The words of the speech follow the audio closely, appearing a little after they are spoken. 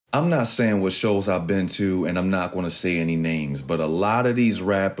I'm not saying what shows I've been to, and I'm not going to say any names, but a lot of these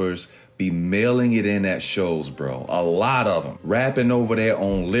rappers be mailing it in at shows, bro. A lot of them. Rapping over their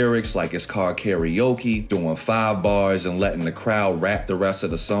own lyrics like it's car karaoke, doing 5 bars and letting the crowd rap the rest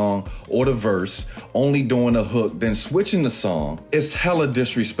of the song or the verse, only doing a hook, then switching the song. It's hella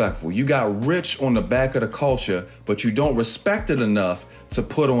disrespectful. You got rich on the back of the culture, but you don't respect it enough to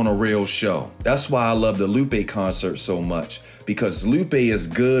put on a real show. That's why I love the Lupe concert so much, because Lupe is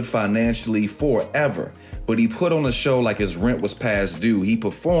good financially forever, but he put on a show like his rent was past due. He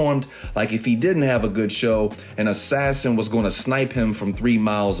performed like if he didn't have a good show, an assassin was gonna snipe him from 3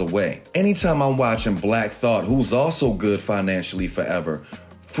 miles away. Anytime I'm watching Black Thought, who's also good financially forever,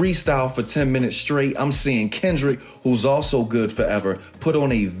 freestyle for 10 minutes straight, I'm seeing Kendrick, who's also good forever, put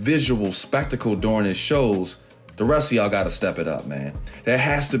on a visual spectacle during his shows. The rest of y'all gotta step it up, man. There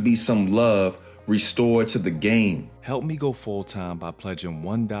has to be some love restored to the game. Help me go full-time by pledging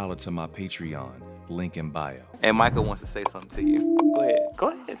 $1 to my Patreon, link in bio. And Michael wants to say something to you. Go ahead. Go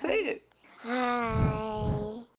ahead, say it. Hi.